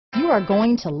are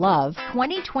going to love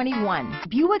 2021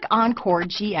 Buick Encore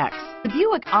GX. The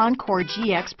Buick Encore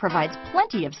GX provides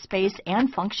plenty of space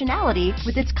and functionality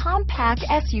with its compact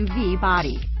SUV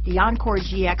body. The Encore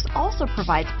GX also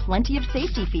provides plenty of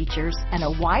safety features and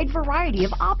a wide variety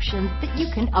of options that you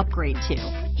can upgrade to.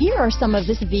 Here are some of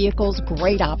this vehicle's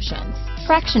great options: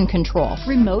 traction control,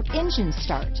 remote engine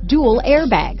start, dual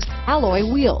airbags, alloy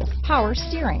wheels, power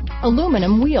steering,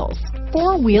 aluminum wheels,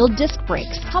 four-wheel disc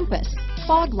brakes, compass,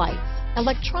 fog lights,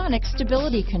 electronic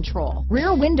stability control,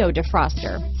 rear window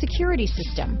defroster, security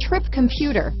system, trip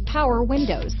computer, power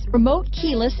windows, remote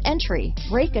keyless entry,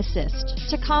 brake assist,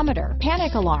 tachometer,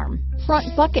 panic alarm,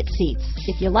 front bucket seats.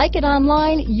 If you like it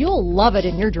online, you'll love it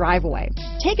in your driveway.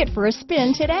 Take it for a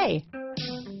spin today.